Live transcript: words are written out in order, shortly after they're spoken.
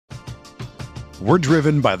We're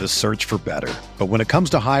driven by the search for better. But when it comes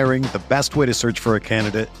to hiring, the best way to search for a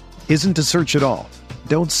candidate isn't to search at all.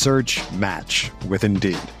 Don't search, match with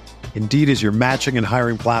Indeed. Indeed is your matching and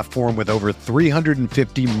hiring platform with over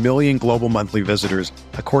 350 million global monthly visitors,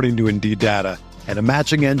 according to Indeed data, and a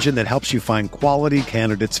matching engine that helps you find quality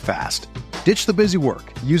candidates fast. Ditch the busy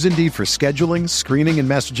work. Use Indeed for scheduling, screening, and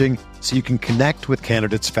messaging so you can connect with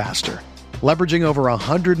candidates faster. Leveraging over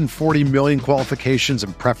 140 million qualifications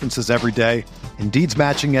and preferences every day, Indeed's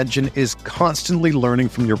matching engine is constantly learning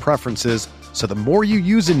from your preferences, so the more you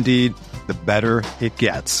use Indeed, the better it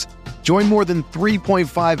gets. Join more than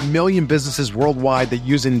 3.5 million businesses worldwide that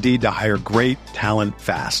use Indeed to hire great talent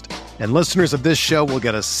fast. And listeners of this show will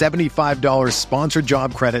get a $75 sponsored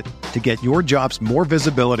job credit to get your jobs more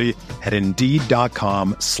visibility at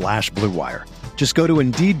Indeed.com/Blue Wire. Just go to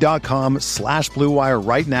Indeed.com/Blue Wire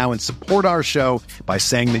right now and support our show by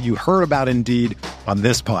saying that you heard about Indeed on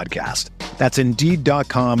this podcast. That's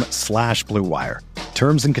Indeed.com/Blue Wire.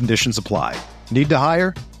 Terms and conditions apply. Need to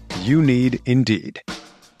hire? You need Indeed.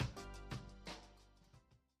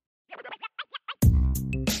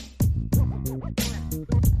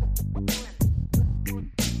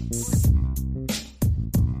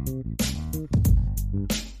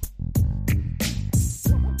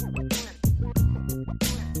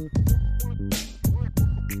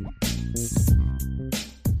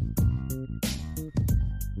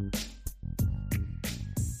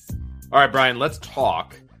 All right, Brian, let's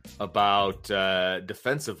talk about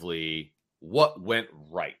defensively what went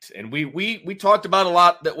right. And we talked about a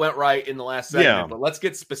lot that went right in the last segment, but let's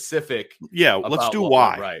get specific. Yeah, let's do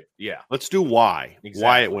why. Right. Yeah. Let's do why. Exactly.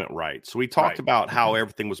 Why it went right. So we talked about how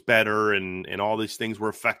everything was better and all these things were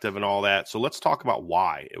effective and all that. So let's talk about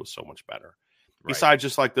why it was so much better. Right. Besides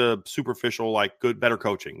just like the superficial, like better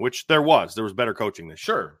coaching, which there was better coaching this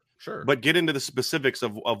year. Sure. But get into the specifics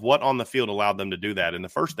of what on the field allowed them to do that. And the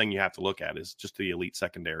first thing you have to look at is just the elite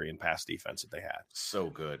secondary and pass defense that they had.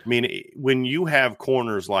 So good. I mean, when you have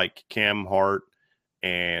corners like Cam Hart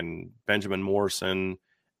and Benjamin Morrison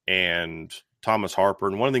and Thomas Harper,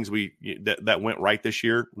 and one of the things that went right this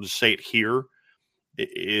year, we'll just say it here,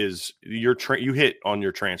 is you hit on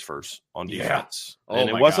your transfers on defense. Yeah.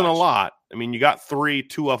 And it wasn't a lot. I mean, you got 3,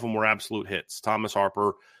 2 of them were absolute hits. Thomas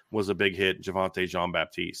Harper was a big hit, Javonte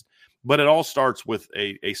Jean-Baptiste. But it all starts with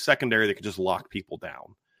a secondary that can just lock people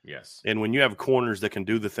down. Yes. And when you have corners that can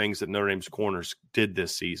do the things that Notre Dame's corners did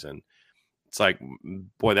this season, it's like,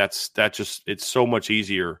 boy, it's so much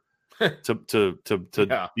easier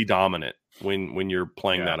to be dominant when you're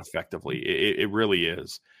playing that effectively. It really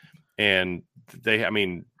is. And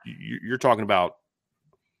you're talking about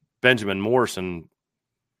Benjamin Morrison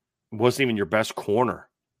wasn't even your best corner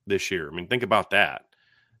this year. I mean, think about that.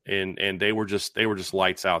 And they were just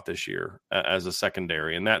lights out this year as a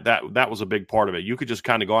secondary, and that was a big part of it. You could just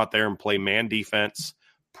kind of go out there and play man defense,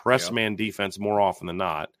 press man defense more often than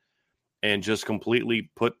not, and just completely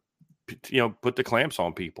put the clamps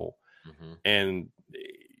on people, and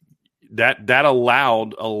that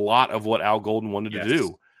allowed a lot of what Al Golden wanted to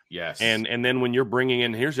do. Yes, and then when you're bringing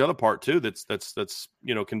in, here's the other part too that's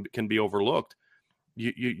can be overlooked.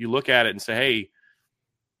 You look at it and say, hey,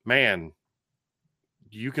 man,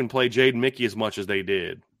 you can play Jaden Mickey as much as they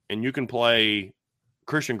did, and you can play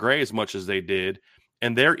Christian Gray as much as they did,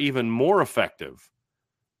 and they're even more effective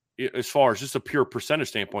as far as just a pure percentage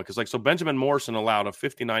standpoint. Because so Benjamin Morrison allowed a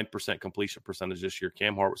 59% completion percentage this year.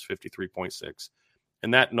 Cam Hart was 53.6,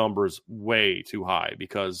 and that number is way too high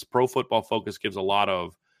because Pro Football Focus gives a lot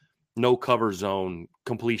of no cover zone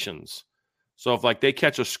completions. So if they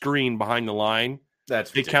catch a screen behind the line,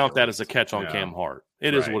 they count that as a catch on Cam Hart.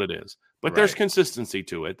 It is what it is. But there's consistency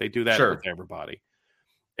to it. They do that with everybody.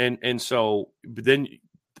 And so,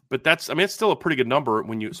 but that's, it's still a pretty good number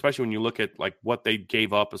especially when you look at what they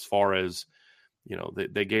gave up as far as,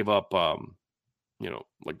 they gave up,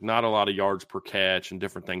 not a lot of yards per catch and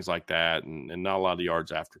different things like that. And not a lot of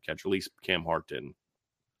yards after catch, at least Cam Hart didn't.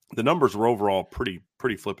 The numbers were overall pretty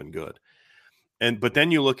flipping good. But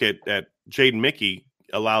then you look at Jaden Mickey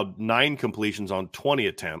allowed 9 completions on 20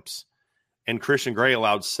 attempts. And Christian Gray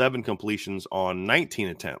allowed 7 completions on 19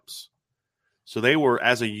 attempts. So they were,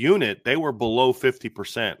 as a unit, they were below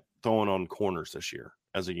 50% throwing on corners this year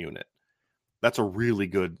as a unit. That's a really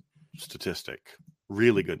good statistic.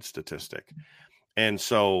 And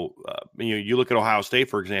so, you look at Ohio State,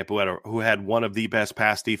 for example, who had one of the best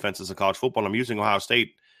pass defenses in college football. And I'm using Ohio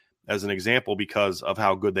State as an example because of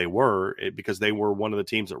how good they were, because they were one of the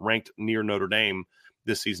teams that ranked near Notre Dame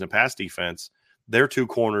this season in pass defense. Their 2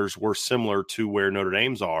 corners were similar to where Notre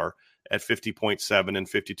Dame's are at 50.7 and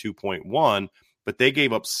 52.1, but they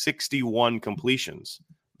gave up 61 completions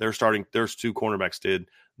There's two cornerbacks did.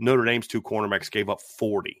 Notre Dame's two cornerbacks gave up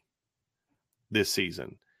 40 this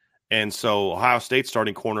season. And so Ohio State's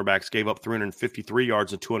starting cornerbacks gave up 353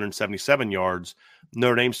 yards and 277 yards.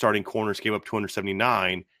 Notre Dame's starting corners gave up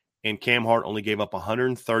 279, and Cam Hart only gave up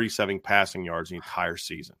 137 passing yards the entire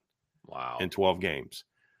season. Wow. In 12 games.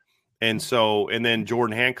 And then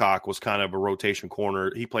Jordan Hancock was kind of a rotation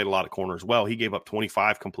corner. He played a lot of corner as well. He gave up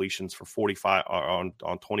 25 completions for 45 on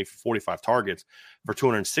 45 targets for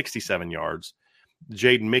 267 yards.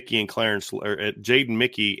 Jaden Mickey and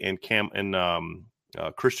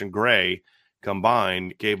Christian Gray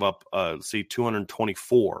combined gave up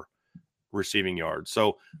 224 receiving yards.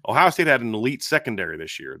 So Ohio State had an elite secondary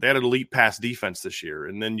this year. They had an elite pass defense this year.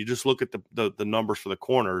 And then you just look at the numbers for the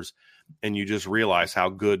corners, and you just realize how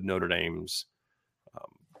good Notre Dame's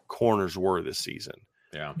corners were this season.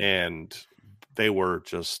 Yeah. And they were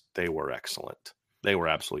excellent. They were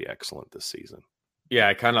absolutely excellent this season. Yeah,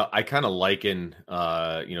 I kind of liken,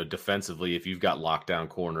 defensively, if you've got lockdown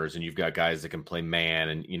corners and you've got guys that can play man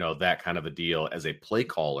and, that kind of a deal as a play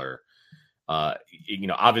caller,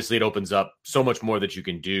 obviously it opens up so much more that you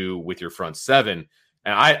can do with your front seven.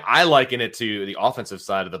 And I liken it to the offensive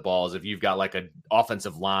side of the ball as if you've got like an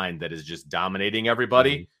offensive line that is just dominating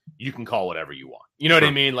everybody, you can call whatever you want. You know what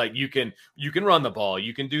I mean? Like you can run the ball,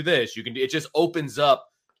 you can do this, it just opens up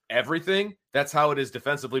everything. That's how it is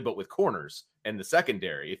defensively, but with corners and the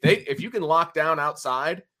secondary. If you can lock down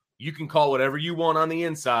outside, you can call whatever you want on the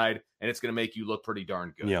inside, and it's going to make you look pretty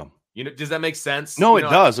darn good. Yeah. Does that make sense? No, it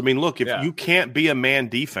does. I mean, look, if you can't be a man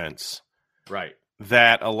defense, right,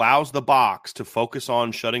 that allows the box to focus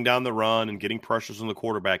on shutting down the run and getting pressures on the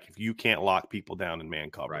quarterback, if you can't lock people down in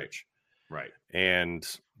man coverage. Right. And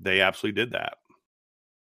they absolutely did that.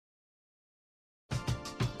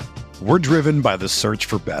 We're driven by the search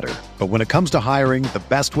for better. But when it comes to hiring, the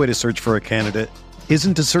best way to search for a candidate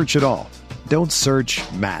isn't to search at all. Don't search,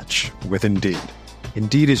 match with Indeed.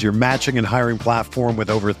 Indeed is your matching and hiring platform with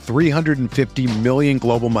over 350 million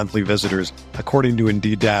global monthly visitors, according to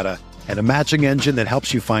Indeed data, and a matching engine that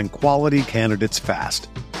helps you find quality candidates fast.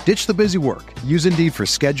 Ditch the busy work. Use Indeed for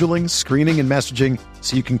scheduling, screening, and messaging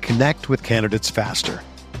so you can connect with candidates faster.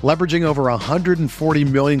 Leveraging over 140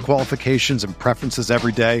 million qualifications and preferences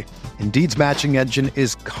every day, Indeed's matching engine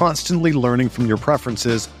is constantly learning from your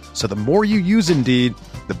preferences, so the more you use Indeed,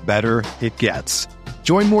 the better it gets.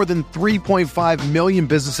 Join more than 3.5 million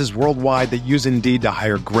businesses worldwide that use Indeed to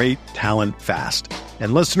hire great talent fast.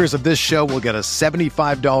 And listeners of this show will get a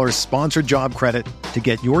 $75 sponsored job credit to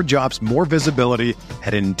get your jobs more visibility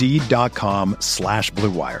at Indeed.com/Blue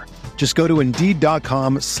Wire. Just go to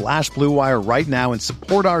Indeed.com/Blue Wire right now and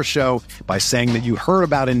support our show by saying that you heard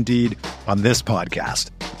about Indeed on this podcast.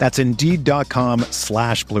 That's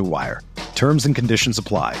Indeed.com/Blue Wire. Terms and conditions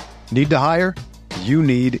apply. Need to hire? You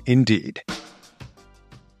need Indeed.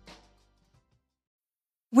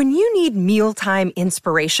 When you need mealtime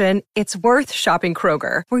inspiration, it's worth shopping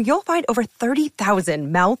Kroger, where you'll find over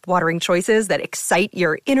 30,000 mouth-watering choices that excite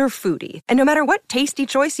your inner foodie. And no matter what tasty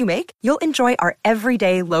choice you make, you'll enjoy our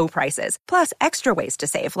everyday low prices, plus extra ways to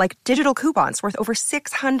save, like digital coupons worth over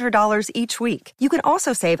 $600 each week. You can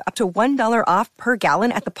also save up to $1 off per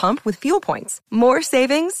gallon at the pump with fuel points. More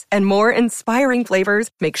savings and more inspiring flavors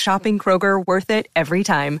make shopping Kroger worth it every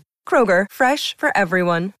time. Kroger, fresh for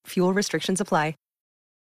everyone. Fuel restrictions apply.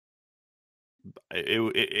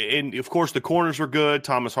 And of course, the corners were good.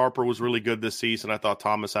 Thomas Harper was really good this season. I thought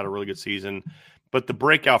Thomas had a really good season, but the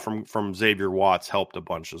breakout from Xavier Watts helped a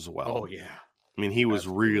bunch as well. Oh yeah, I mean, he was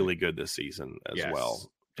really good this season as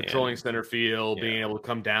well. Controlling center field, being able to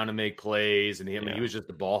come down and make plays, and he was just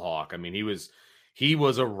a ball hawk. I mean, he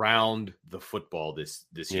was around the football this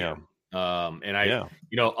year. A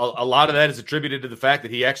lot of that is attributed to the fact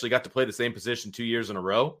that he actually got to play the same position 2 years in a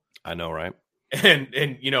row. I know, right?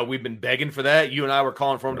 And we've been begging for that. You and I were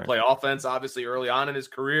calling for him to play offense, obviously, early on in his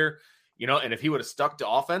career. And if he would have stuck to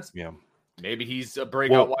offense, maybe he's a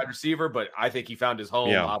breakout wide receiver. But I think he found his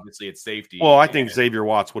home, obviously, at safety. Well, I think Xavier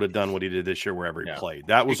Watts would have done what he did this year wherever he played.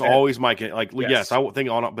 That was always my yes, I would think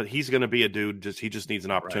on, but he's going to be a dude. He just needs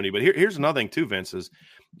an opportunity. Right. But here's another thing too, Vince, is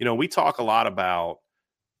we talk a lot about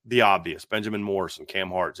the obvious: Benjamin Morrison,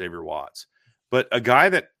 Cam Hart, Xavier Watts, but a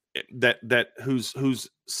guy whose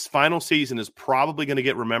final season is probably going to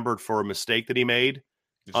get remembered for a mistake that he made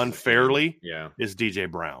unfairly is DJ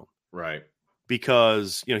Brown. Right.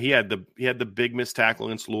 Because, he had the big missed tackle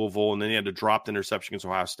against Louisville, and then he had the dropped interception against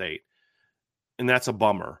Ohio State. And that's a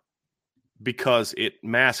bummer because it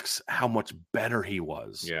masks how much better he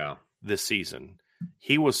was this season.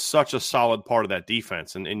 He was such a solid part of that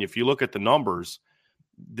defense. And if you look at the numbers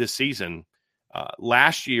this season,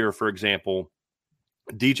 last year, for example,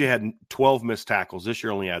 DJ had 12 missed tackles. This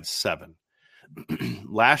year only had 7.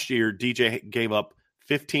 Last year, DJ gave up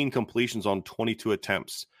 15 completions on 22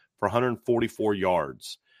 attempts for 144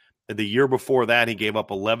 yards. The year before that, he gave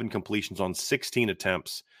up 11 completions on 16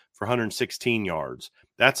 attempts for 116 yards.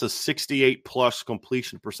 That's a 68-plus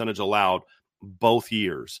completion percentage allowed both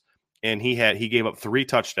years. And he gave up 3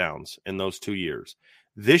 touchdowns in those 2 years.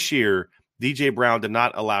 This year, DJ Brown did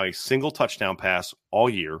not allow a single touchdown pass all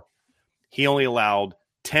year. He only allowed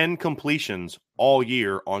 10 completions all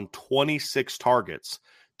year on 26 targets.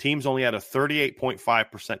 Teams only had a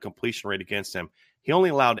 38.5% completion rate against him. He only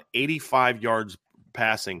allowed 85 yards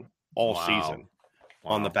passing all season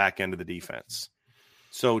on the back end of the defense.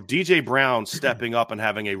 So DJ Brown stepping up and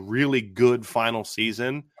having a really good final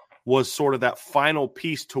season was sort of that final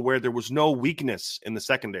piece to where there was no weakness in the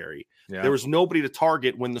secondary. Yeah. There was nobody to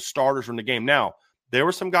target when the starters were in the game. Now, there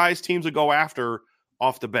were some guys teams would go after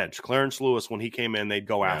off the bench. Clarence Lewis, when he came in, they'd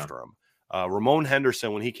go after him. Ramon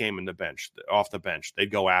Henderson, when he came in off the bench,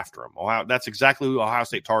 they'd go after him. That's exactly who Ohio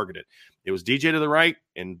State targeted. It was DJ to the right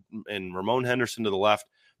and Ramon Henderson to the left,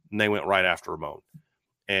 and they went right after Ramon.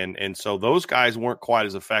 And so those guys weren't quite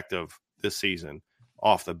as effective this season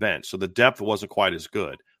off the bench. So the depth wasn't quite as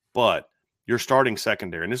good. But you're starting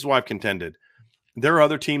secondary, and this is why I've contended. There are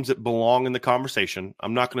other teams that belong in the conversation.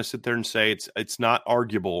 I'm not going to sit there and say it's not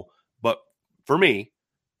arguable, but for me,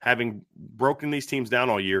 having broken these teams down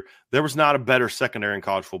all year, there was not a better secondary in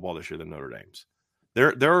college football this year than Notre Dame's.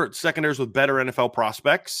 There are secondaries with better NFL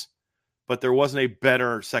prospects, but there wasn't a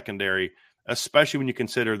better secondary, especially when you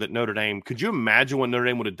consider that Notre Dame – could you imagine what Notre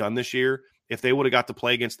Dame would have done this year if they would have got to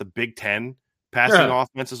play against the Big Ten passing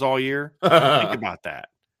offenses all year? Think about that.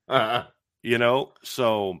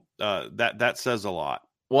 So that says a lot.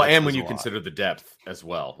 Well, and when you consider the depth as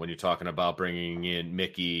well, when you're talking about bringing in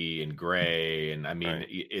Mickey and Gray, and I mean,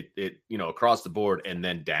 it across the board and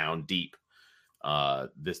then down deep.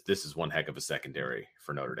 This is one heck of a secondary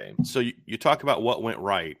for Notre Dame. So you talk about what went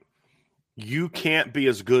right. You can't be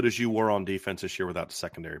as good as you were on defense this year without the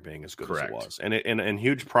secondary being as good as it was. And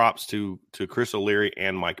huge props to Chris O'Leary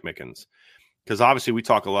and Mike Mickens. Because obviously we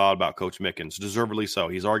talk a lot about Coach Mickens, deservedly so.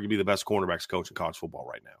 He's arguably the best cornerbacks coach in college football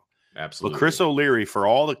right now. Absolutely. But Chris O'Leary, for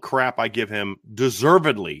all the crap I give him,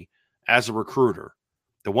 deservedly as a recruiter,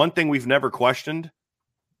 the one thing we've never questioned,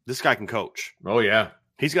 this guy can coach. Oh yeah,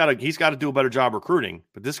 he's got to do a better job recruiting,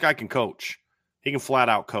 but this guy can coach. He can flat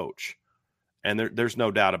out coach, and there's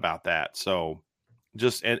no doubt about that. So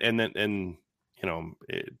just and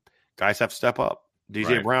guys have to step up.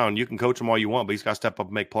 DJ Brown, you can coach him all you want, but he's got to step up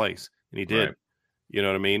and make plays. And he did. Right. You know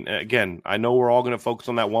what I mean? Again, I know we're all going to focus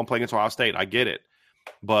on that one play against Ohio State. I get it.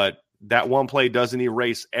 But that one play doesn't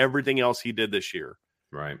erase everything else he did this year.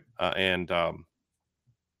 Right. That's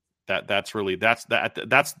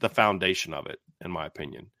the foundation of it, in my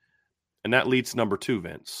opinion. And that leads to number 2,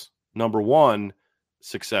 Vince. Number 1,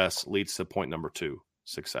 success leads to point number 2,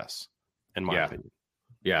 success, in my opinion.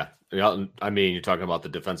 Yeah. I mean, you're talking about the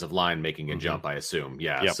defensive line making a jump, I assume.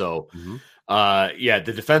 Yeah. Yep. So, the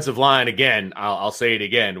defensive line, again, I'll say it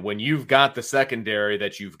again. When you've got the secondary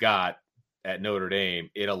that you've got at Notre Dame,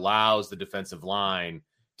 it allows the defensive line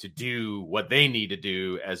to do what they need to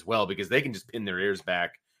do as well, because they can just pin their ears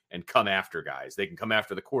back and come after guys. They can come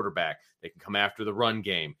after the quarterback. They can come after the run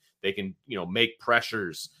game. They can, make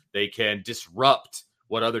pressures. They can disrupt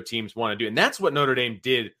what other teams want to do. And that's what Notre Dame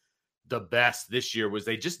did the best this year, was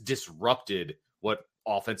they just disrupted what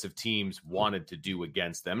offensive teams wanted to do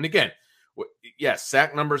against them. And again, yes,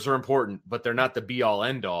 sack numbers are important, but they're not the be all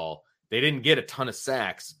end all. They didn't get a ton of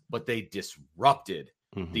sacks, but they disrupted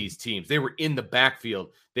these teams. They were in the backfield.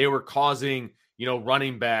 They were causing,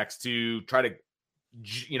 running backs to try to,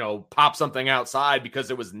 pop something outside because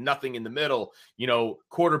there was nothing in the middle.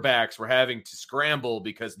 Quarterbacks were having to scramble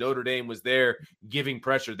because Notre Dame was there giving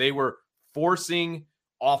pressure. They were forcing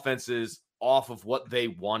offenses off of what they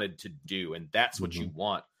wanted to do. And that's what you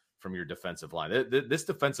want from your defensive line. This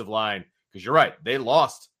defensive line, because you're right, they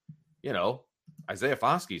lost, Isaiah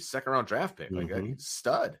Foskey's second-round draft pick, like a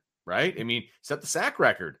stud, right? I mean, set the sack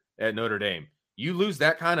record at Notre Dame. You lose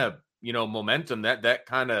that kind of, momentum, that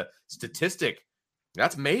kind of statistic,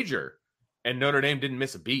 that's major. And Notre Dame didn't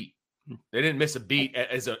miss a beat. They didn't miss a beat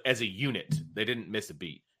as a unit. They didn't miss a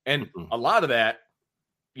beat. And a lot of that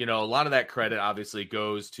credit obviously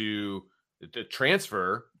goes to the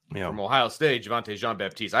transfer from Ohio State, Javonte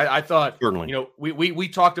Jean-Baptiste. I thought, certainly, we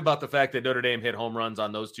talked about the fact that Notre Dame hit home runs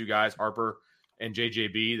on those two guys, Harper and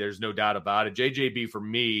JJB. There's no doubt about it. JJB, for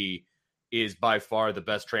me, is by far the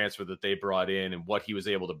best transfer that they brought in, and what he was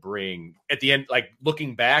able to bring at the end. Like,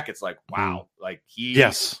 looking back, it's like, wow, like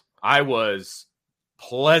I was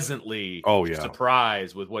pleasantly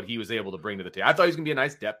surprised with what he was able to bring to the table. I thought he was going to be a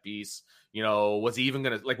nice depth piece. Was he even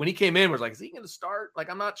going to, like, when he came in, was like, is he going to start? Like,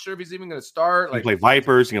 I'm not sure if he's even going to start. Like, play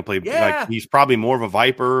Vipers, he's going to play, like, he's probably more of a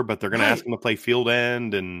Viper, but they're going to ask him to play field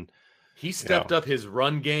end. And he stepped up his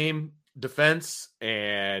run game defense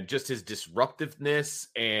and just his disruptiveness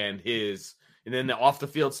and then the off the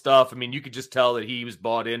field stuff. I mean, you could just tell that he was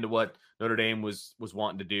bought into what Notre Dame was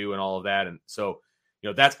wanting to do and all of that. And so,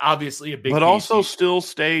 that's obviously a big but piece. Also still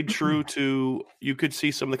stayed true to, you could see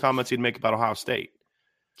some of the comments he'd make about Ohio State.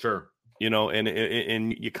 Sure.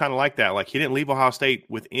 And you kind of like that. Like, he didn't leave Ohio State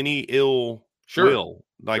with any ill will.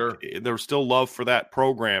 Like, there was still love for that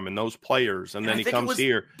program and those players. And then he comes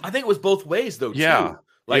here. I think it was both ways, though, too. Yeah.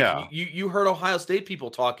 Like, you heard Ohio State people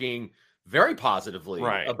talking very positively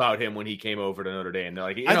about him when he came over to Notre Dame. They're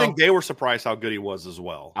like, I think they were surprised how good he was as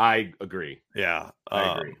well. I agree. Yeah.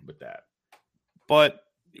 I agree with that. But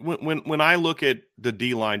when I look at the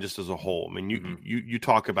D-line just as a whole, I mean, you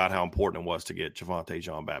talk about how important it was to get Javonte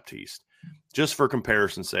Jean-Baptiste. Just for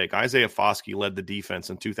comparison's sake, Isaiah Foskey led the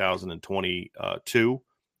defense in 2022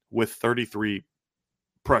 with 33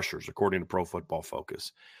 pressures, according to Pro Football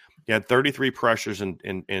Focus. He had 33 pressures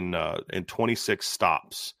in 26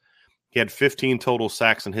 stops. He had 15 total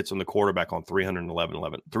sacks and hits on the quarterback on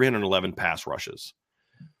 311 pass rushes.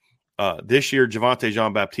 This year, Javonte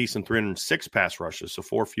Jean-Baptiste in 306 pass rushes, so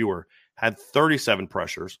 4 fewer, had 37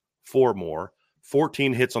 pressures, 4 more,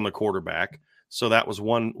 14 hits on the quarterback, so that was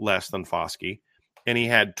 1 less than Foskey, and he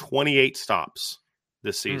had 28 stops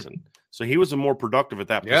this season. So he was more productive at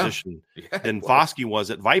that position than Foskey was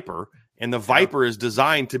at Viper, and the Viper is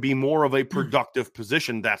designed to be more of a productive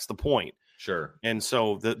position. That's the point. Sure. And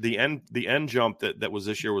so the end jump that was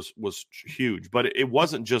this year was huge, but it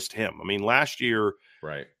wasn't just him. I mean, last year,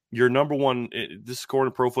 your number one, this is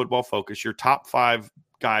according to Pro Football Focus, your top 5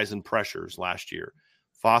 guys in pressures last year.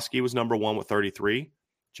 Foskey was number 1 with 33.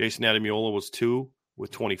 Jason Adamiola was 2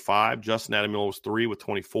 with 25. Justin Adamiola was 3 with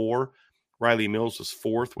 24. Riley Mills was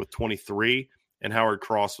 4th with 23. And Howard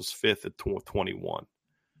Cross was 5th at 21.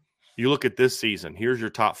 You look at this season. Here's your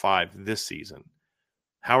top 5 this season.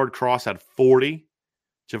 Howard Cross had 40.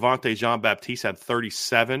 Javonte Jean-Baptiste had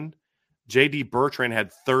 37. J.D. Bertrand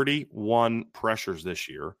had 31 pressures this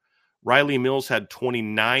year. Riley Mills had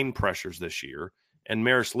 29 pressures this year. And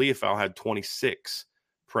Maris Leofau had 26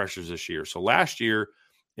 pressures this year. So last year,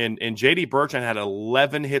 and J.D. Bertrand had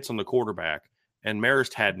 11 hits on the quarterback, and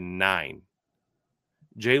Marist had 9.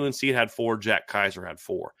 Jalen Seed had 4. Jack Kaiser had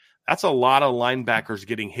 4. That's a lot of linebackers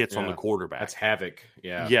getting hits on the quarterback. That's havoc.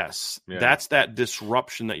 Yeah. Yes. Yeah. That's that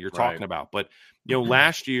disruption that you're talking about. But,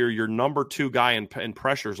 last year, your number 2 guy in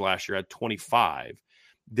pressures last year had 25.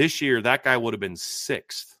 This year, that guy would have been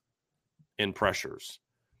 6th in pressures.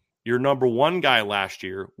 Your number 1 guy last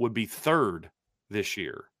year would be 3rd this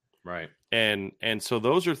year. Right. And so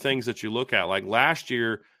those are things that you look at. Like last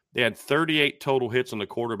year, they had 38 total hits on the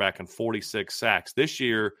quarterback and 46 sacks. This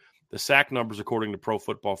year, the sack numbers, according to Pro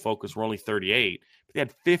Football Focus, were only 38. But they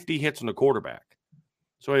had 50 hits on the quarterback.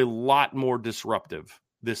 So a lot more disruptive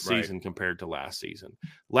this season compared to last season.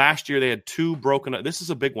 Last year, they had 2 broken – this is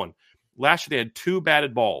a big one. Last year, they had 2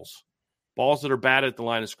 batted balls that are batted at the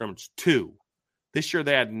line of scrimmage, 2. This year,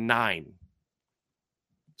 they had 9.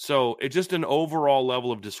 So it's just an overall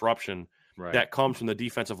level of disruption that comes from the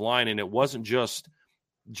defensive line, and it wasn't just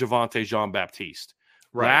Javonte Jean-Baptiste.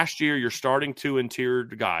 Last year, you're starting 2 interior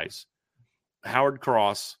guys, Howard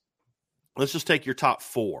Cross. Let's just take your top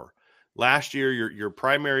 4. Last year, your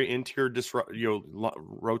primary interior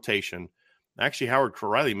rotation. Actually,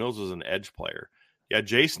 Riley Mills was an edge player. Yeah,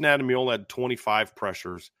 Jason Adamiola had 25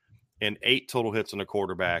 pressures and 8 total hits on the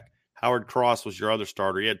quarterback. Howard Cross was your other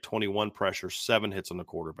starter. He had 21 pressures, 7 hits on the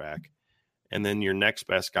quarterback. And then your next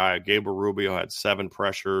best guy, Gabriel Rubio, had 7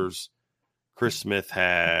 pressures. Chris Smith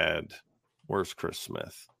had – where's Chris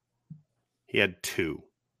Smith? He had 2.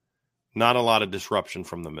 Not a lot of disruption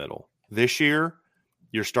from the middle. This year,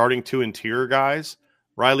 you're starting 2 interior guys.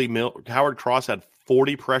 Howard Cross had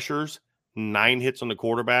 40 pressures, 9 hits on the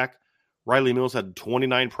quarterback. Riley Mills had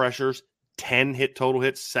 29 pressures, 10 total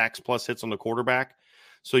hits, sacks plus hits on the quarterback.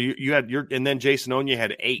 So you had and then Jason Onye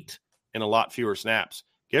had 8 and a lot fewer snaps.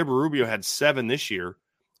 Gabriel Rubio had 7 this year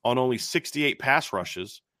on only 68 pass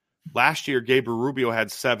rushes. Last year, Gabriel Rubio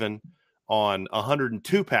had 7 on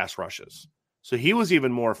 102 pass rushes. So he was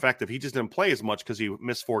even more effective. He just didn't play as much because he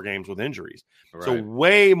missed 4 games with injuries. Right. So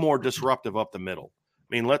way more disruptive up the middle.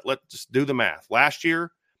 I mean, let's just do the math. Last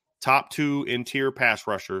year, top 2 interior pass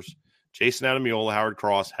rushers, Jason Adamiola, Howard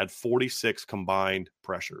Cross, had 46 combined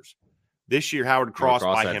pressures. This year, Howard Cross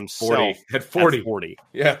by himself had 40.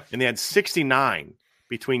 Yeah. And they had 69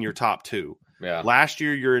 between your top 2. Yeah. Last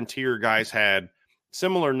year, your interior guys had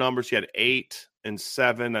similar numbers. You had 8 and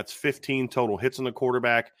 7. That's 15 total hits on the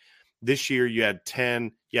quarterback. This year, you had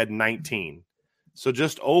 10. You had 19. So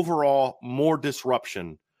just overall, more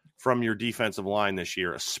disruption from your defensive line this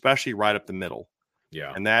year, especially right up the middle.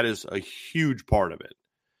 Yeah. And that is a huge part of it.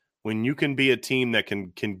 When you can be a team that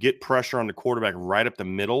can get pressure on the quarterback right up the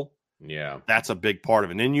middle, that's a big part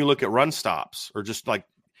of it. And then you look at run stops, or just like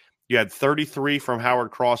you had 33 from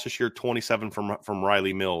Howard Cross this year, 27 from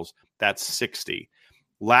Riley Mills. That's 60.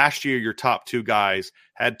 Last year, your top 2 guys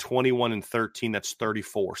had 21 and 13. That's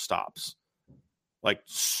 34 stops. Like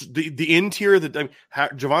the interior,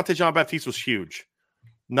 Javonte Jean-Baptiste was huge.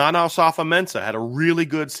 Nana Osafo-Mensah had a really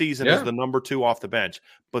good season as the number 2 off the bench.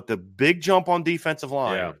 But the big jump on defensive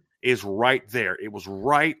line is right there. It was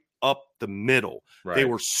right up the middle. Right. They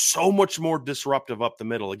were so much more disruptive up the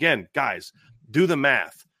middle. Again, guys, do the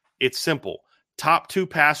math. It's simple. Top 2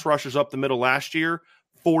 pass rushers up the middle last year,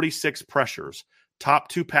 46 pressures. Top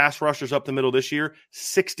 2 pass rushers up the middle this year,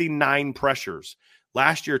 69 pressures.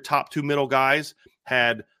 Last year, top 2 middle guys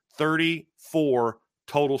had 34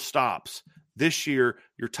 total stops. This year,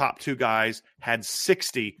 your top 2 guys had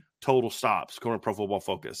 60 total stops, according to Pro Football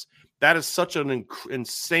Focus. That is such an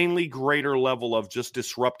insanely greater level of just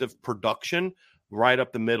disruptive production right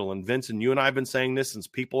up the middle. And Vincent, you and I have been saying this since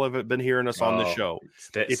people have been hearing us on the show.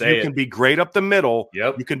 If you can be great up the middle,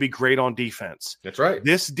 you can be great on defense. That's right.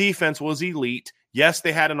 This defense was elite. Yes,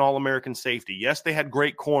 they had an All-American safety. Yes, they had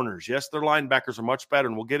great corners. Yes, their linebackers are much better,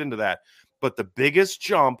 and we'll get into that. But the biggest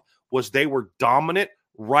jump was they were dominant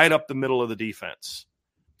right up the middle of the defense.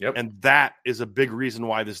 Yep. And that is a big reason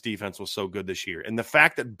why this defense was so good this year. And the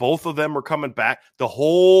fact that both of them are coming back, the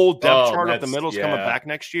whole depth chart up the middle is coming back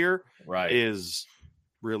next year, is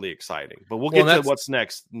really exciting. But we'll get to what's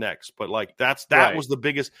next. But like that was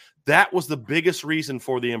the biggest reason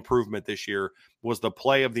for the improvement this year was the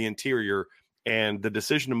play of the interior and the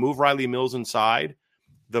decision to move Riley Mills inside.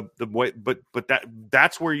 The way, but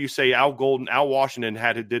that's where you say Al Washington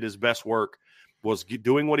did his best work, was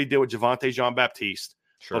doing what he did with Javonte Jean-Baptiste.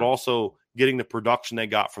 Sure. But also getting the production they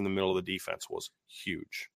got from the middle of the defense was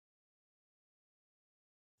huge.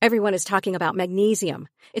 Everyone is talking about magnesium.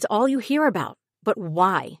 It's all you hear about. But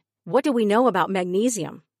why? What do we know about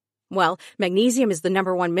magnesium? Well, magnesium is the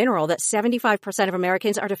number 1 mineral that 75% of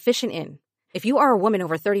Americans are deficient in. If you are a woman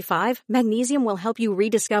over 35, magnesium will help you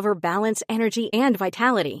rediscover balance, energy, and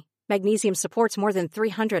vitality. Magnesium supports more than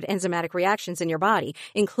 300 enzymatic reactions in your body,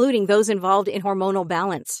 including those involved in hormonal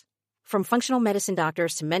balance. From functional medicine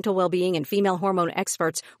doctors to mental well-being and female hormone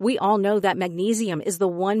experts, we all know that magnesium is the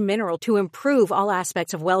one mineral to improve all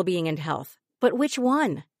aspects of well-being and health. But which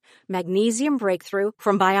one? Magnesium Breakthrough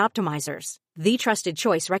from Bioptimizers, the trusted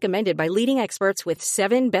choice recommended by leading experts with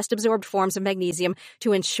 7 best-absorbed forms of magnesium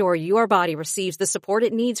to ensure your body receives the support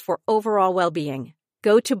it needs for overall well-being.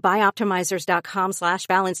 Go to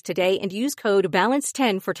bioptimizers.com/balance today and use code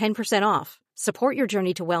BALANCE10 for 10% off. Support your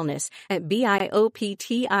journey to wellness at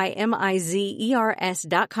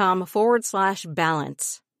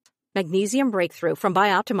bioptimizers.com/balance. Magnesium Breakthrough from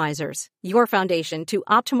Bioptimizers, your foundation to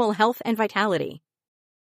optimal health and vitality.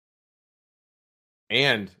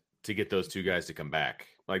 And to get those 2 guys to come back.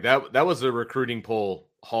 Like that was a recruiting haul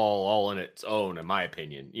all in its own, in my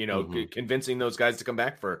opinion. Convincing those guys to come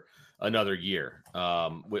back for another year,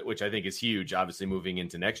 which I think is huge, obviously moving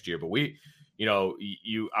into next year. But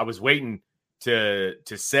I was waiting to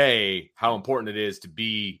say how important it is to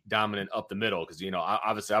be dominant up the middle. Because,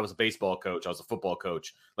 obviously I was a baseball coach. I was a football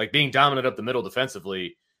coach. Like being dominant up the middle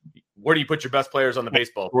defensively, where do you put your best players on the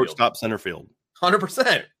baseball field? Shortstop, center field.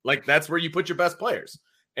 100%. Like that's where you put your best players.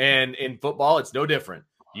 And in football, it's no different.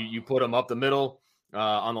 You put them up the middle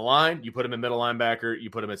on the line. You put them in middle linebacker. You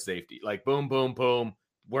put them at safety. Like boom, boom, boom.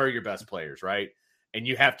 Where are your best players, right? And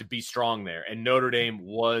you have to be strong there. And Notre Dame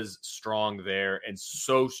was strong there and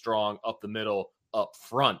so strong up the middle, up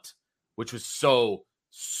front, which was so,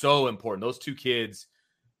 so important. Those 2 kids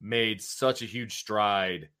made such a huge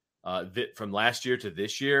stride from last year to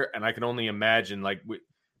this year. And I can only imagine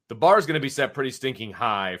the bar is going to be set pretty stinking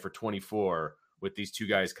high for 24 with these 2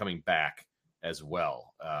 guys coming back as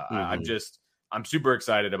well. I'm super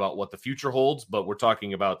excited about what the future holds, but we're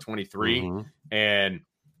talking about 23 and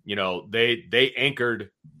they anchored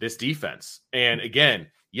this defense. And again,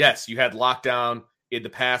 yes, you had lockdown in the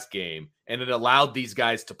pass game and it allowed these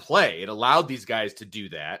guys to play. It allowed these guys to do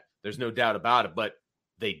that. There's no doubt about it, but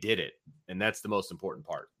they did it. And that's the most important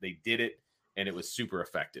part. They did it and it was super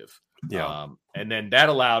effective. Yeah. And then that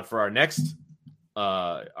allowed for our next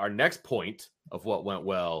point of what went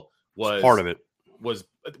well was part of it was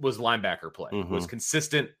linebacker play, was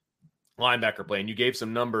consistent linebacker play. And you gave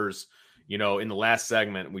some numbers in the last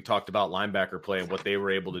segment, we talked about linebacker play and what they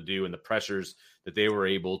were able to do and the pressures that they were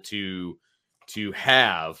able to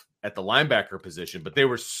have at the linebacker position, but they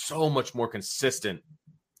were so much more consistent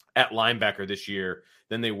at linebacker this year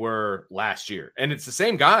than they were last year. And it's the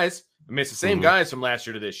same guys. I mean, it's the same guys from last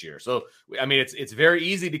year to this year. So, I mean, it's very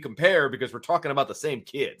easy to compare because we're talking about the same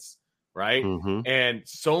kids, right? And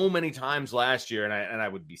so many times last year, and I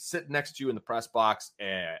would be sitting next to you in the press box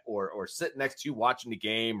or sitting next to you watching the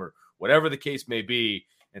game or whatever the case may be.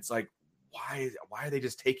 It's like, why are they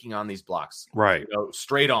just taking on these blocks? Right.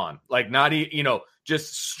 Straight on, like not,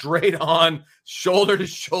 just straight on, shoulder to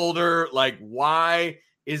shoulder. Like, why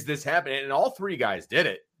is this happening? And all three guys did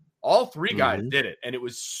it. And it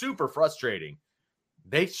was super frustrating.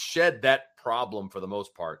 They shed that problem for the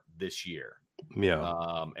most part this year.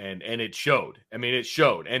 Yeah. And it showed. I mean, it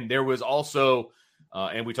showed. And there was also,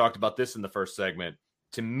 and we talked about this in the first segment,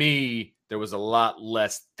 to me, there was a lot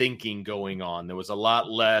less thinking going on. There was a lot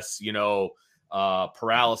less,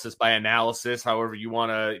 paralysis by analysis, however you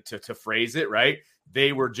want to phrase it, right?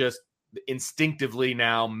 They were just instinctively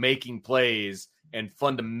now making plays and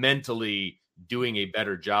fundamentally doing a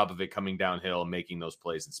better job of it coming downhill and making those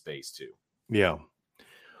plays in space too. Yeah.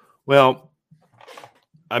 Well,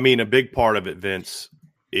 I mean, a big part of it, Vince,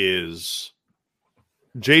 is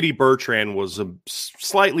J.D. Bertrand was a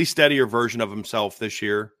slightly steadier version of himself this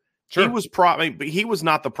year. Sure. But he was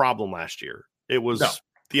not the problem last year. It was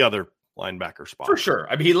the other linebacker spot. For sure.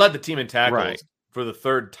 I mean, he led the team in tackles for the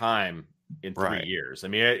third time in 3 years. I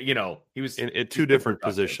mean, he was in two different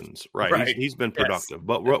positions. Right. He's been productive. Yes.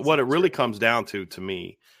 But what it really comes down to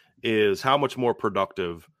me is how much more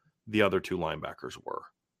productive the other two linebackers were.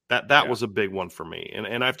 That was a big one for me.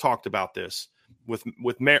 And I've talked about this with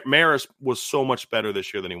Maris was so much better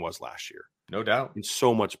this year than he was last year. No doubt. He's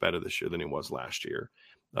so much better this year than he was last year.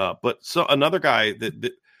 But so another guy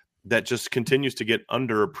that just continues to get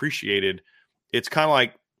underappreciated. It's kind of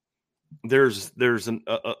like there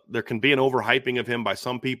can be an overhyping of him by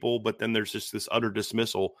some people, but then there's just this utter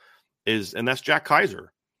dismissal and that's Jack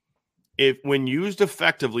Kaiser. When used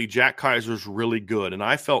effectively, Jack Kaiser's really good. And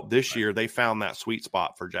I felt this year they found that sweet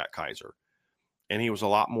spot for Jack Kaiser. And he was a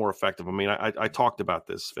lot more effective. I mean, I talked about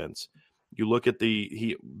this, Vince. You look at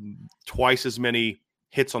he twice as many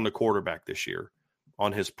hits on the quarterback this year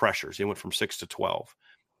on his pressures. He went from 6 to 12,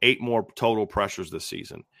 8 more total pressures this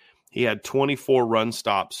season. He had 24 run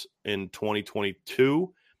stops in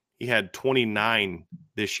 2022. He had 29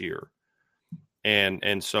 this year.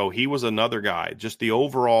 And so he was another guy. Just the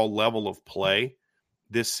overall level of play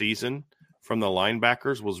this season from the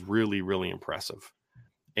linebackers was really, really impressive.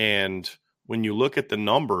 And when you look at the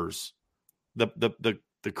numbers, the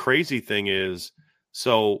crazy thing is,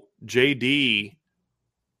 so JD,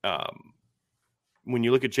 when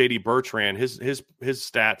you look at JD Bertrand, his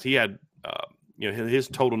stats, he had his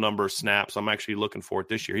total number of snaps. I'm actually looking for it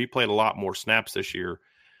this year. He played a lot more snaps this year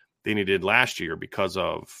than he did last year because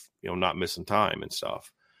of not missing time and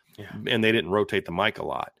stuff. Yeah. And they didn't rotate the mic a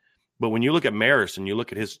lot. But when you look at Maris and you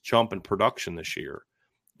look at his jump in production this year,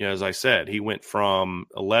 as I said, he went from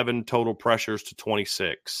 11 total pressures to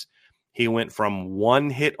 26. He went from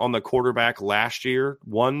 1 hit on the quarterback last year.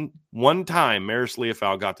 One time Maris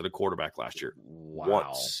Leofau got to the quarterback last year. Wow.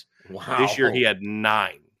 Once. Wow. This year he had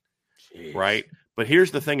 9. Jeez. Right? But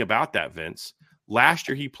here's the thing about that, Vince. Last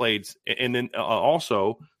year he played, and then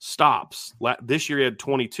also stops. This year he had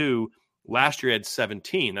 22. Last year he had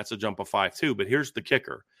 17. That's a jump of 5 too. But here's the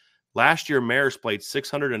kicker. Last year, Maris played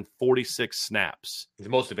 646 snaps. The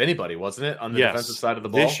most of anybody, wasn't it, on the defensive side of the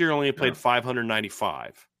ball? This year only played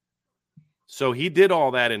 595. So he did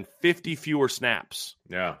all that in 50 fewer snaps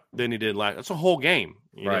than he did last. That's a whole game.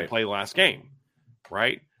 He didn't play the last game,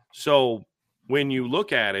 right? So when you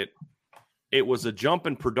look at it, it was a jump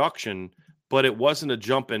in production, but it wasn't a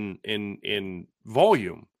jump in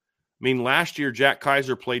volume. I mean, last year, Jack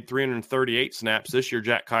Kaiser played 338 snaps. This year,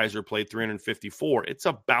 Jack Kaiser played 354. It's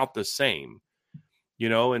about the same,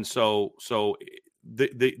 and so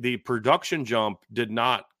the production jump did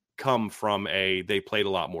not come from they played a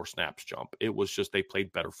lot more snaps jump. It was just they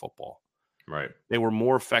played better football. Right. They were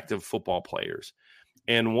more effective football players.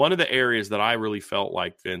 And one of the areas that I really felt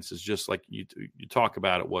like, Vince, is just like you talk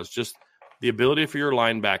about it, was just the ability for your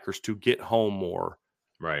linebackers to get home more.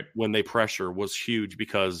 Right. When they pressure was huge,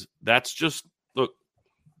 because that's just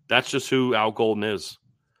who Al Golden is.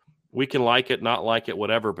 We can like it, not like it,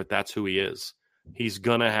 whatever, but that's who he is. He's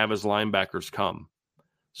going to have his linebackers come.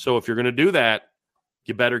 So if you're going to do that,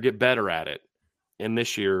 you better get better at it. And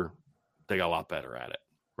this year, they got a lot better at it.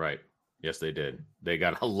 Right. Yes, they did. They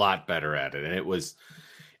got a lot better at it. And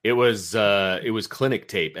it was clinic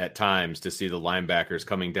tape at times to see the linebackers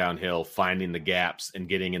coming downhill, finding the gaps and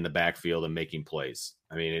getting in the backfield and making plays.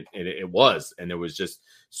 I mean, it was, and there was just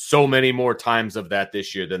so many more times of that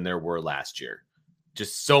this year than there were last year.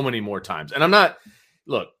 Just so many more times. And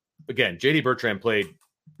look, again, JD Bertrand played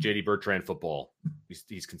JD Bertrand football.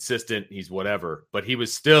 He's consistent. He's whatever, but he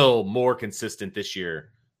was still more consistent this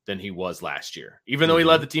year than he was last year. Even though he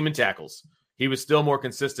led the team in tackles, he was still more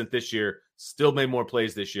consistent this year, still made more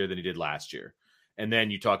plays this year than he did last year. And then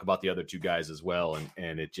you talk about the other two guys as well,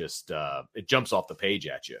 and it just it jumps off the page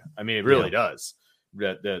at you. I mean, it really does.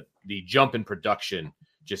 The jump in production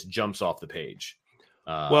just jumps off the page.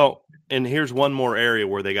 Well, and here's one more area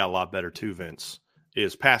where they got a lot better too, Vince,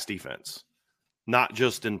 is pass defense. Not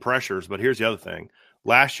just in pressures, but here's the other thing.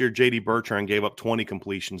 Last year, J.D. Bertrand gave up 20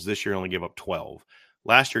 completions. This year, only gave up 12.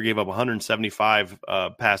 Last year, gave up 175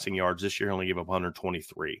 passing yards. This year, only gave up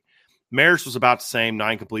 123. Maris was about the same,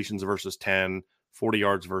 9 completions versus 10, 40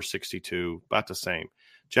 yards versus 62, about the same.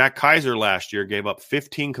 Jack Kaiser last year gave up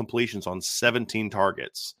 15 completions on 17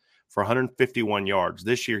 targets for 151 yards.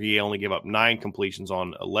 This year, he only gave up 9 completions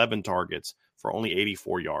on 11 targets for only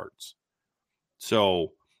 84 yards.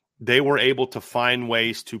 So they were able to find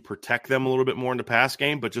ways to protect them a little bit more in the pass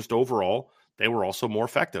game, but just overall, they were also more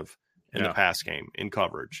effective in the pass game, in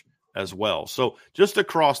coverage as well. So just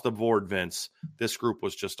across the board, Vince, this group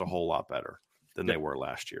was just a whole lot better than they were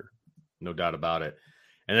last year. No doubt about it.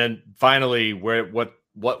 And then finally, what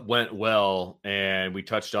went well, and we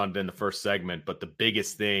touched on it in the first segment, but the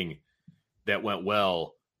biggest thing that went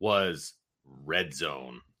well was red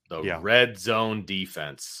zone. The red zone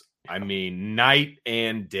defense. I mean, night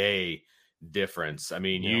and day difference. I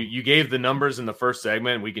mean, you gave the numbers in the first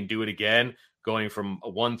segment. We can do it again, going from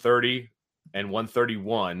 130 and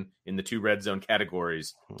 131 in the 2 red zone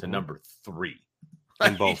categories to number 3.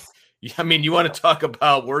 In both. I mean, you want to talk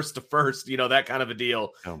about worst to first, that kind of a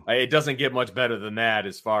deal. It doesn't get much better than that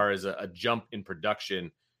as far as a jump in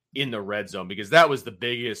production in the red zone, because that was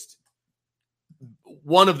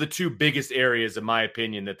one of the 2 biggest areas, in my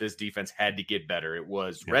opinion, that this defense had to get better. It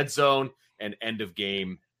was red zone and end of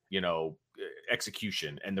game,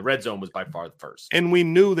 execution. And the red zone was by far the first. And we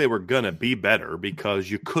knew they were going to be better because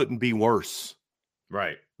you couldn't be worse.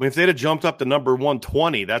 Right. I mean, if they'd have jumped up to number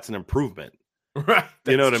 120, that's an improvement. Right.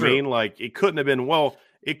 You know what I mean? Like, it couldn't have been,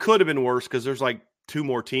 it could have been worse because there's like 2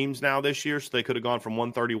 more teams now this year. So they could have gone from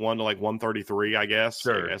 131 to like 133, I guess.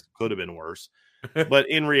 Sure. I guess it could have been worse. But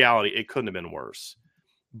in reality, it couldn't have been worse.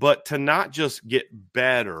 But to not just get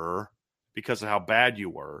better because of how bad you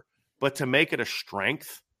were, but to make it a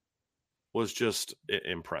strength was just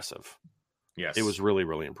impressive. Yes. It was really,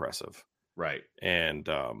 really impressive. Right. And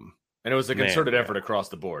it was a concerted effort across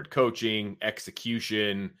the board. Coaching,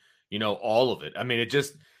 execution, all of it. I mean,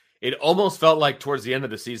 it almost felt like towards the end of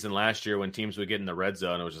the season last year when teams would get in the red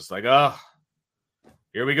zone, it was just like, oh,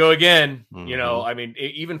 here we go again. Mm-hmm. I mean,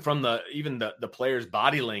 even from the players'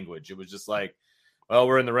 body language, it was just like, well,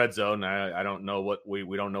 we're in the red zone. I don't know what we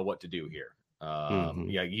don't know what to do here.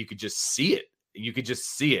 Yeah, you could just see it. You could just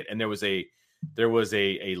see it. And there was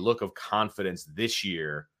a look of confidence this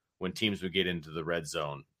year when teams would get into the red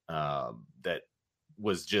zone that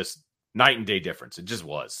was just night and day difference. It just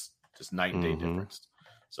was just night and day difference.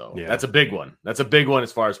 So that's a big one. That's a big one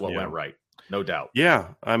as far as what went right. No doubt. Yeah.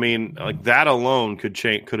 I mean, like that alone could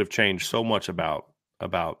have changed so much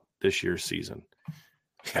about this year's season.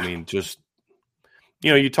 I mean, just,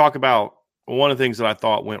 you talk about one of the things that I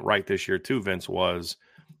thought went right this year too, Vince, was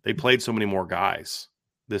they played so many more guys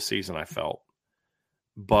this season, I felt.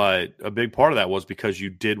 But a big part of that was because you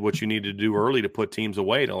did what you needed to do early to put teams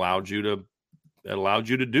away. It allowed you to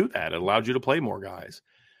do that. It allowed you to play more guys.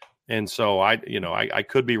 And so I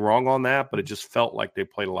could be wrong on that, but it just felt like they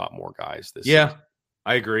played a lot more guys this season.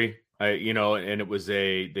 I agree. And it was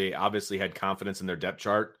they obviously had confidence in their depth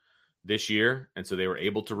chart this year. And so they were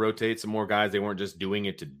able to rotate some more guys. They weren't just doing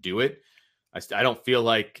it to do it. I don't feel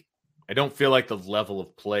like the level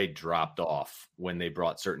of play dropped off when they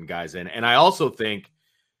brought certain guys in. And I also think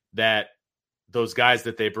that those guys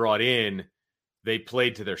that they brought in, they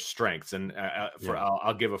played to their strengths. And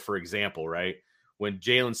I'll give for example, right? When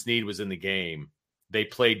Jalen Sneed was in the game, they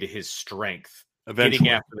played to his strength. Eventually.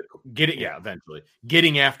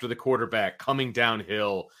 Getting after the quarterback, coming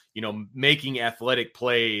downhill, making athletic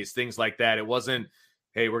plays, things like that. It wasn't,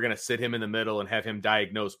 hey, we're going to sit him in the middle and have him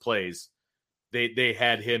diagnose plays. They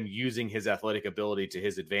had him using his athletic ability to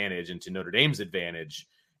his advantage and to Notre Dame's advantage.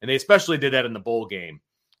 And they especially did that in the bowl game.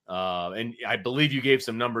 And I believe you gave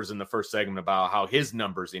some numbers in the first segment about how his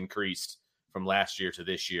numbers increased from last year to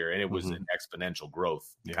this year. And it was an exponential growth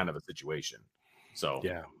kind of a situation. So,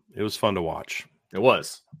 yeah, it was fun to watch. It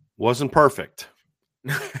wasn't perfect.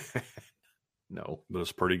 No, but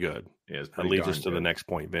it's pretty good. Yeah, that leads us to the next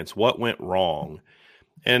point, Vince. What went wrong?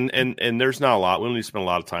 And there's not a lot. We don't need to spend a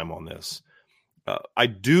lot of time on this. I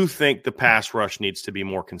do think the pass rush needs to be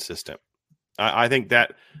more consistent. I think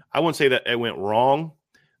that I wouldn't say that it went wrong,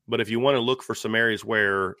 but if you want to look for some areas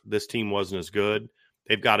where this team wasn't as good,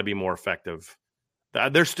 they've got to be more effective.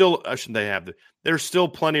 There's still there's still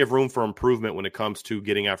plenty of room for improvement when it comes to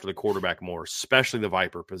getting after the quarterback more, especially the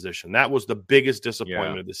Viper position. That was the biggest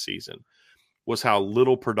disappointment of this season, was how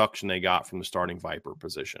little production they got from the starting Viper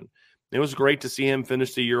position. It was great to see him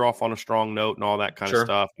finish the year off on a strong note and all that kind of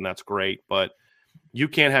stuff, and that's great. But you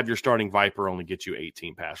can't have your starting Viper only get you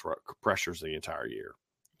 18 pass pressures the entire year.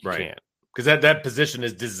 You can't. Because that position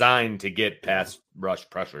is designed to get pass rush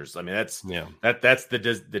pressures. I mean, that's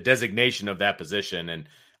the designation of that position, and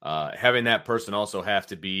having that person also have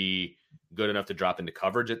to be good enough to drop into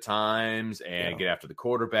coverage at times and get after the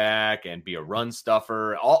quarterback and be a run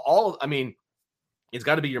stuffer. I mean, it's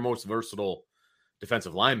got to be your most versatile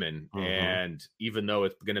defensive lineman, and even though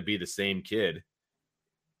it's going to be the same kid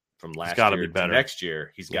from last year to next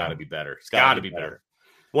year, he's got to be better. He's got to be better.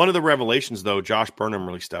 One of the revelations, though, Josh Burnham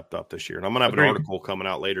really stepped up this year. And I'm going to have an article coming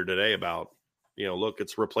out later today about, look,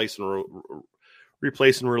 it's replace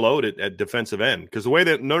and reload at defensive end. Because the way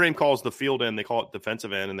that Notre Dame calls the field end, they call it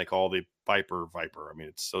defensive end, and they call the Viper. I mean,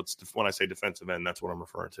 it's when I say defensive end, that's what I'm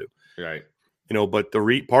referring to. Right. But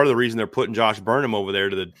part of the reason they're putting Josh Burnham over there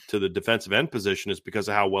to the defensive end position is because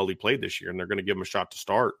of how well he played this year, and they're going to give him a shot to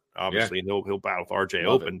start, obviously, and he'll battle with RJ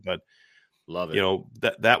Open. But love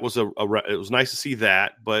it. That was it was nice to see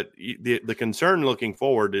that, but the concern looking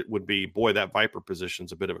forward, it would be, boy, that Viper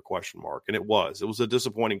position's a bit of a question mark, and it was a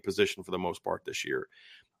disappointing position for the most part this year.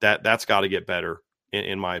 That's got to get better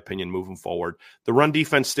in my opinion moving forward. The run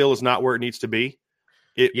defense still is not where it needs to be.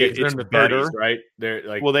 It's in the better, 30s, right? They're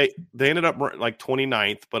like, well, they ended up like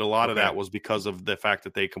 29th, but a lot of that was because of the fact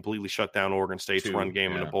that they completely shut down Oregon State's run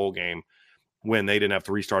game in the bowl game, when they didn't have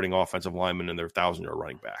the restarting offensive lineman and their 1,000-yard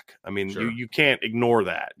running back. I mean, you can't ignore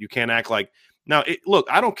that. You can't act like – now, look,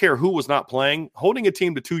 I don't care who was not playing. Holding a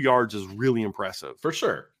team to 2 yards is really impressive. For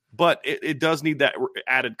sure. But it does need that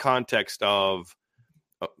added context of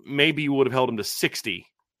maybe you would have held them to 60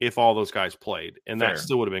 if all those guys played, and that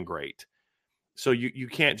still would have been great. So you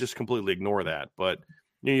can't just completely ignore that. But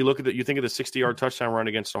you look at you think of the 60-yard touchdown run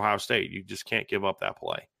against Ohio State. You just can't give up that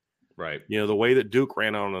play. Right. The way that Duke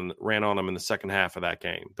ran on them in the second half of that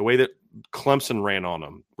game, the way that Clemson ran on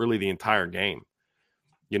them really the entire game.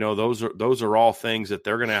 Those are all things that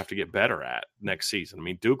they're going to have to get better at next season. I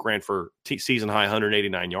mean, Duke ran for season high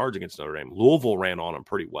 189 yards against Notre Dame. Louisville ran on them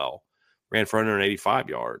pretty well, ran for 185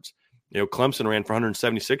 yards. Clemson ran for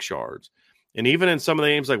 176 yards. And even in some of the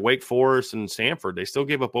games like Wake Forest and Stanford, they still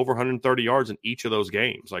gave up over 130 yards in each of those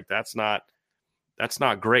games. Like that's not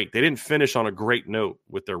great. They didn't finish on a great note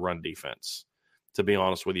with their run defense, to be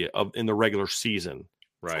honest with you, in the regular season.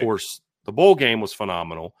 Right. Of course, the bowl game was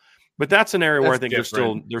phenomenal, but that's an area where I think there's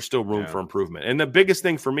still room for improvement. And the biggest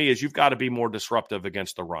thing for me is you've got to be more disruptive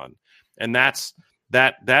against the run. And that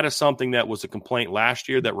is something that was a complaint last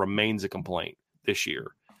year that remains a complaint this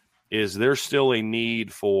year, is there's still a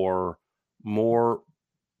need for more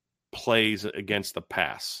plays against the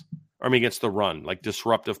pass. Against the run, like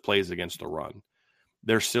disruptive plays against the run.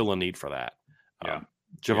 There's still a need for that.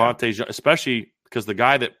 Javonte, especially because the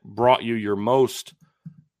guy that brought you your most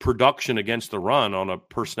production against the run on a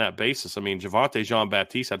per snap basis, Javonte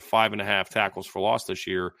Jean-Baptiste had 5.5 tackles for loss this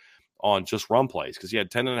year on just run plays, because he had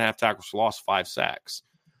 10.5 tackles for loss, 5 sacks.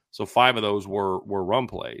 So 5 of those were run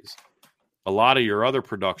plays. A lot of your other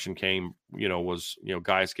production came, was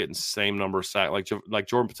guys getting the same number of sacks. Like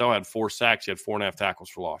Jordan Patel had 4 sacks, he had 4.5 tackles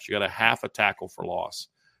for loss. You got a half a tackle for loss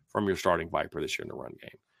from your starting Viper this year in the run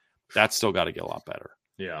game. That's still got to get a lot better.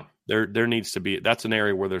 Yeah. There needs to be – that's an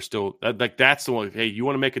area where there's still – that's the one – hey, you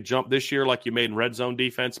want to make a jump this year like you made in red zone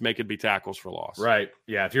defense, make it be tackles for loss. Right.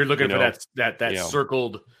 Yeah, if you're looking for that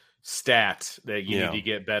circled stat that you need to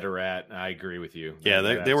get better at, I agree with you. Yeah,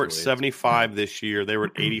 they were at 75 this year. They were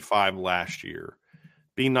at 85 last year.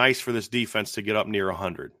 Be nice for this defense to get up near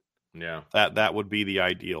 100. Yeah. That would be the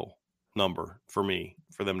ideal number for me,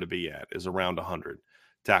 for them to be at, is around 100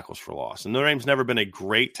 tackles for loss. And Notre Dame's never been a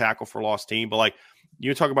great tackle for loss team, but like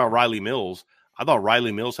you talk about Riley Mills, I thought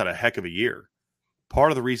Riley Mills had a heck of a year.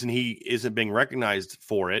 Part of the reason he isn't being recognized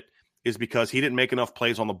for it is because he didn't make enough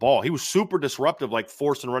plays on the ball. He was super disruptive, like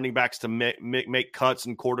forcing running backs to make cuts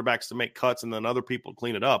and quarterbacks to make cuts and then other people to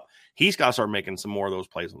clean it up. He's got to start making some more of those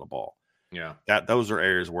plays on the ball. Yeah. Those are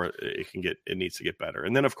areas where it needs to get better.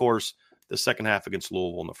 And then, of course, the second half against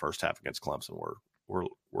Louisville and the first half against Clemson were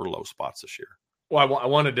low spots this year. Well, I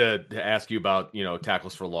wanted to ask you about,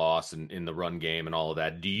 tackles for loss and in the run game and all of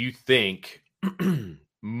that. Do you think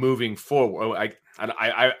moving forward,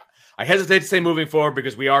 I hesitate to say moving forward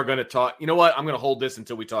because we are going to talk, you know what? I'm going to hold this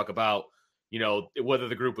until we talk about, whether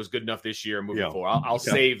the group was good enough this year moving forward. I'll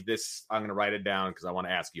save this. I'm going to write it down because I want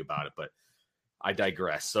to ask you about it, but I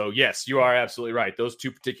digress. So yes, you are absolutely right. Those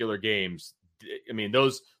two particular games, I mean,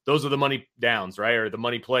 those are the money downs, right? Or the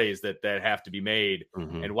money plays that have to be made.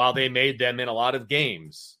 Mm-hmm. And while they made them in a lot of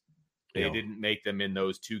games, they didn't make them in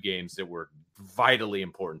those two games that were vitally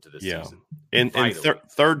important to this season. And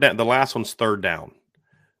third down, the last one's third down.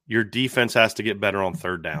 Your defense has to get better on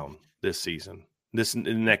third down this season. This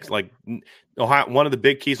next, Ohio, one of the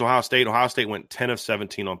big keys, Ohio State went 10 of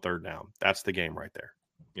 17 on third down. That's the game right there.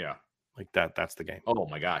 Yeah. That's the game. Oh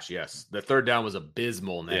my gosh. Yes. The third down was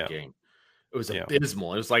abysmal in that game. It was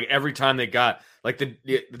abysmal. It was like every time they got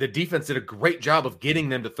the defense did a great job of getting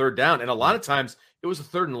them to third down. And a lot of times it was a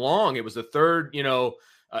third and long. It was a third,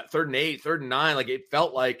 third and 8, third and 9. Like it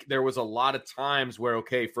felt like there was a lot of times where,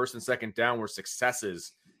 first and second down were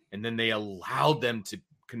successes. And then they allowed them to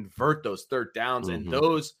convert those third downs. Mm-hmm. And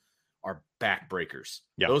those are backbreakers.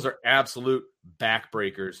 Yeah. Those are absolute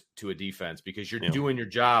backbreakers to a defense because you're doing your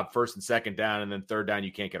job first and second down. And then third down,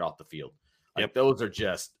 you can't get off the field. Those are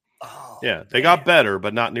just, they got better,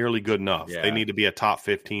 but not nearly good enough. Yeah. They need to be a top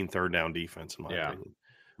 15 third down defense, in my opinion.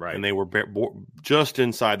 Right. And they were just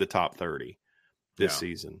inside the top 30 this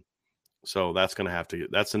season. So that's going to have to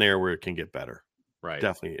that's an area where it can get better. Right.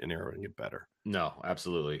 Definitely an area where it can get better. No,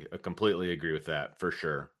 absolutely. I completely agree with that. For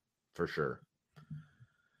sure.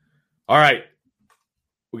 All right.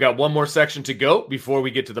 We got one more section to go before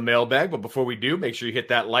we get to the mailbag. But before we do, make sure you hit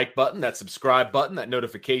that like button, that subscribe button, that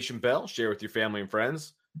notification bell, share with your family and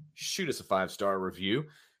friends. Shoot us a 5-star review.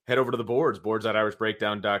 Head over to the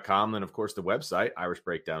boards@irishbreakdown.com. Then, of course, the website,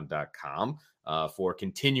 irishbreakdown.com, for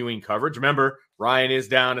continuing coverage. Remember, Ryan is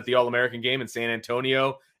down at the All-American game in San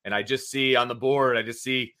Antonio, and I just see on the board,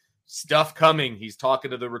 stuff coming. He's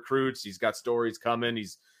talking to the recruits. He's got stories coming.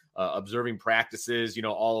 He's observing practices,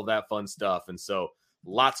 all of that fun stuff. And so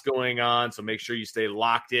lots going on. So make sure you stay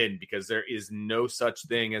locked in because there is no such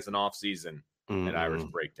thing as an off season at Irish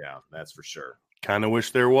Breakdown. That's for sure. Kind of wish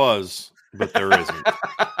there was, but there isn't.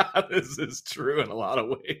 This is true in a lot of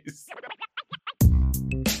ways.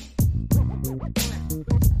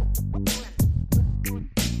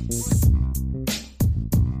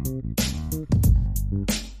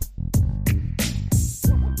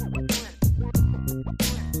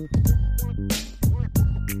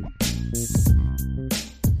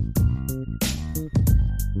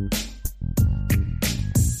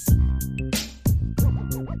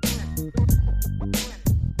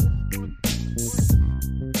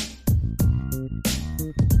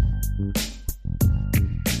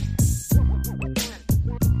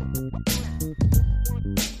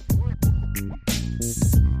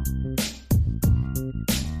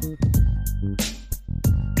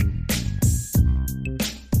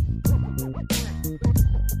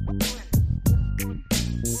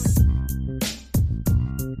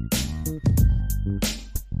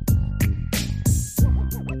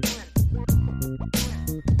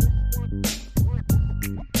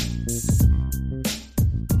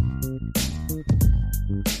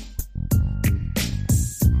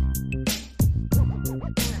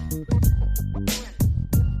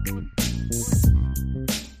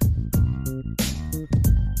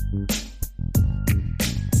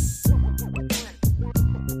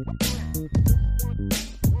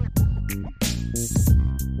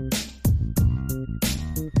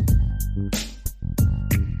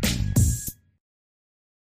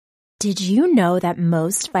 Did you know that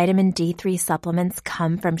most vitamin D3 supplements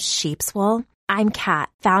come from sheep's wool? I'm Kat,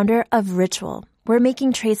 founder of Ritual. We're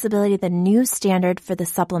making traceability the new standard for the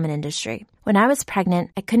supplement industry. When I was pregnant,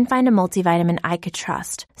 I couldn't find a multivitamin I could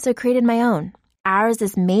trust, so I created my own. Ours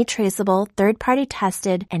is made traceable, third-party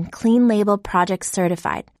tested, and clean label project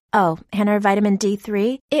certified. Oh, and our vitamin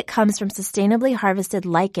D3? It comes from sustainably harvested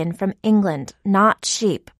lichen from England, not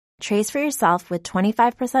sheep. Trace for yourself with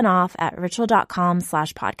 25% off at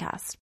ritual.com/podcast.